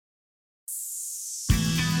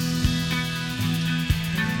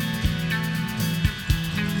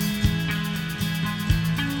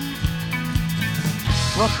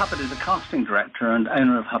Ros Hubbard is a casting director and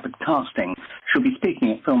owner of Hubbard Casting. She'll be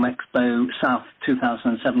speaking at Film Expo South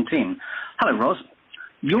 2017. Hello, Ros.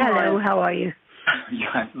 Hello, how are you?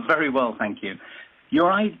 Yeah, very well, thank you.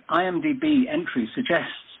 Your IMDb entry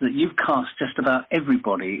suggests that you've cast just about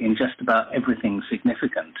everybody in just about everything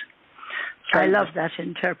significant. So, I love that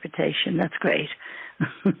interpretation. That's great.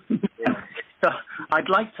 So I'd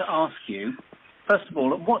like to ask you, first of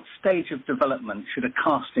all, at what stage of development should a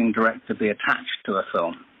casting director be attached to a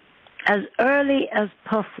film? As early as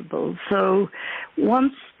possible. So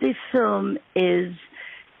once the film is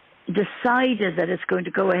decided that it's going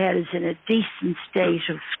to go ahead, is in a decent state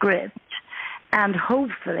of script, and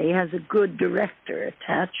hopefully has a good director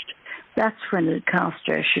attached, that's when the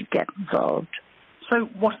caster should get involved. So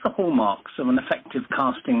what's the hallmarks of an effective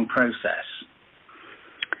casting process?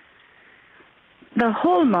 The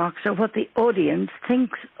hallmarks are what the audience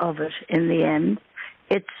thinks of it in the end.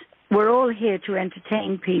 We're all here to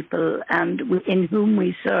entertain people, and in whom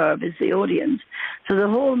we serve is the audience. So the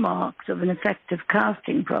hallmarks of an effective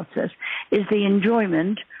casting process is the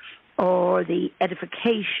enjoyment or the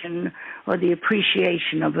edification or the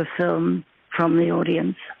appreciation of a film from the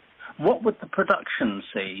audience. What would the production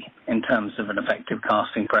see in terms of an effective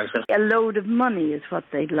casting process? A load of money is what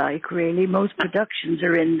they'd like, really. Most productions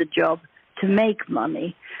are in the job to make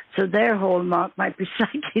money, so their hallmark might be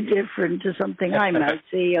slightly different to something I might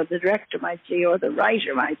see, or the director might see, or the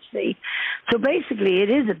writer might see. So basically it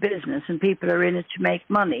is a business and people are in it to make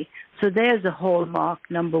money. So there's a hallmark,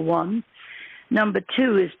 number one. Number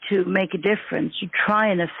two is to make a difference. You try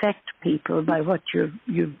and affect people by what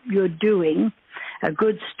you're doing. A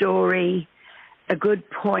good story, a good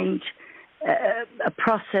point, a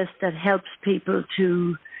process that helps people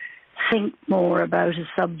to think more about a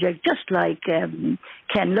subject, just like Ken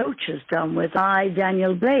Loach has done with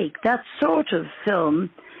Daniel Blake. That sort of film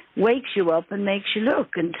wakes you up and makes you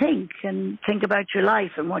look and think about your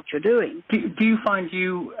life and what you're doing. Do you find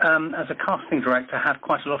you, as a casting director, have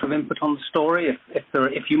quite a lot of input on the story,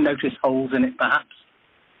 if you notice holes in it, perhaps?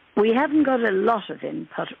 We haven't got a lot of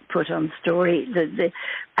input on story,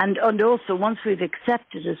 and also once we've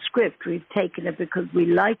accepted a script, we've taken it because we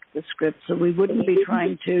like the script, so we wouldn't be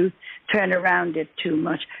trying to turn around it too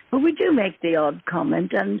much. But we do make the odd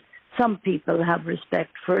comment, and some people have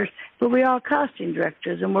respect for it. But we are casting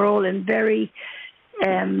directors, and we're all in very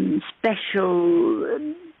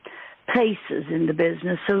special places in the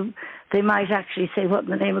business, so they might actually say, what in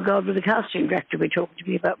the name of God would the casting director be talking to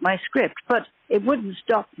me about my script? But it wouldn't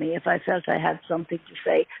stop me if I felt I had something to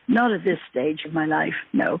say. Not at this stage of my life,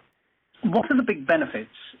 no. What are the big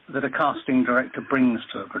benefits that a casting director brings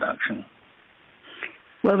to a production?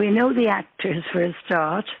 Well, we know the actors for a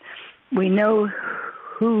start. We know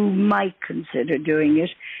who might consider doing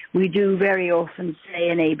it. We do very often say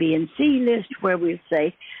an A, B, and C list where we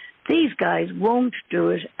say, these guys won't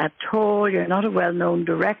do it at all. You're not a well-known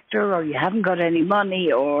director, or you haven't got any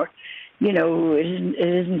money, or, you know, it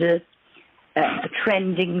isn't a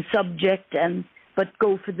trending subject, but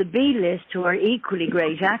go for the B list, who are equally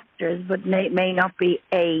great actors, but may not be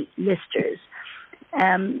A-listers.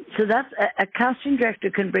 So that's a casting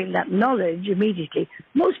director can bring that knowledge immediately.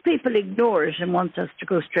 Most people ignore it and want us to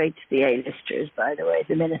go straight to the A-listers, by the way,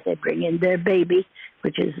 the minute they bring in their baby,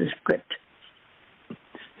 which is the script.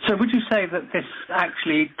 So would you say that this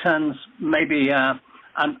actually turns maybe an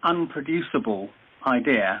unproducible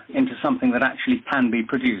idea into something that actually can be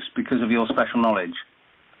produced because of your special knowledge?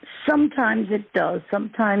 Sometimes it does.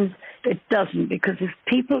 Sometimes it doesn't, because if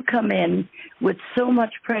people come in with so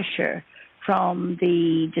much pressure from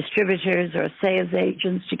the distributors or sales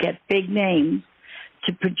agents to get big names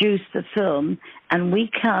to produce the film, and we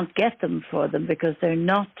can't get them for them because they're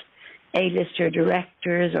not A-lister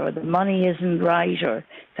directors, or the money isn't right, or in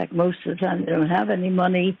fact most of the time they don't have any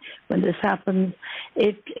money when this happens,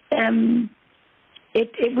 we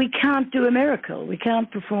can't do a miracle. We can't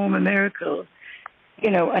perform a miracle, you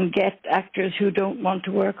know, and get actors who don't want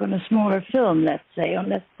to work on a smaller film, let's say,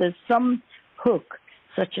 unless there's some hook,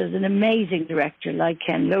 such as an amazing director like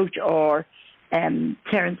Ken Loach or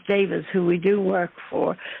Terence Davis, who we do work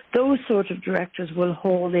for. Those sort of directors will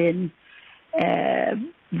haul in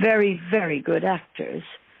very, very good actors,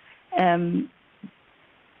 and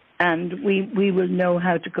we will know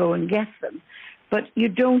how to go and get them. But you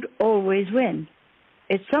don't always win.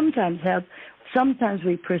 It sometimes helps. Sometimes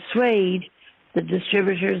we persuade the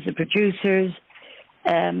distributors, the producers,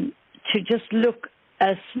 to just look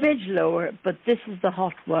a smidge lower, but this is the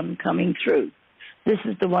hot one coming through. This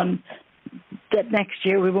is the one that next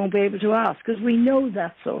year we won't be able to ask, because we know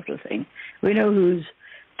that sort of thing. We know who's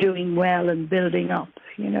doing well and building up,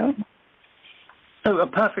 you know. So a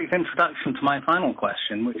perfect introduction to my final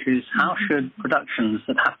question, which is how should productions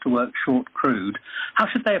that have to work short crewed, how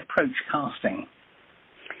should they approach casting?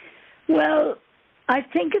 Well, I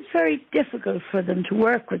think it's very difficult for them to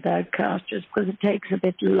work without casters because it takes a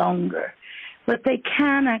bit longer. But they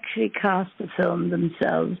can actually cast the film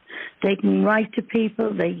themselves. They can write to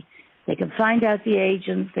people, they can find out the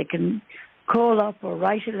agents, they can call up or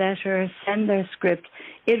write a letter, send their script.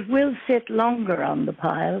 It will sit longer on the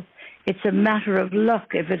pile. It's a matter of luck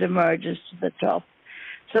if it emerges to the top.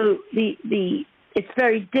 So it's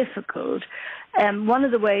very difficult. One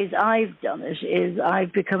of the ways I've done it is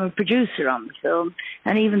I've become a producer on the film,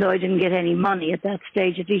 and even though I didn't get any money at that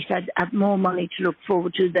stage, at least I'd have more money to look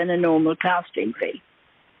forward to than a normal casting fee,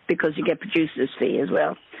 because you get producer's fee as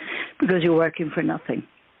well, because you're working for nothing.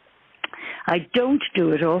 I don't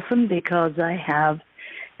do it often because I have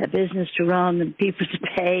a business to run and people to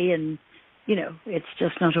pay, and it's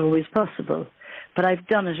just not always possible. But I've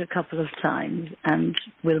done it a couple of times, and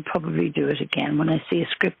will probably do it again when I see a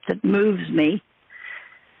script that moves me.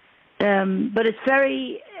 But it's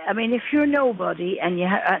if you're nobody and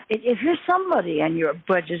if you're somebody and your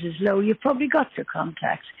budget is low, you've probably got your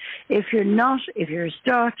contacts. If you're not, if you're a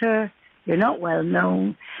starter, you're not well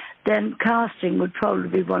known, then casting would probably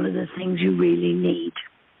be one of the things you really need,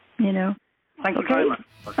 Thank you very much.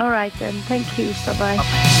 All right, then. Thank you.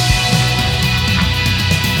 Bye-bye.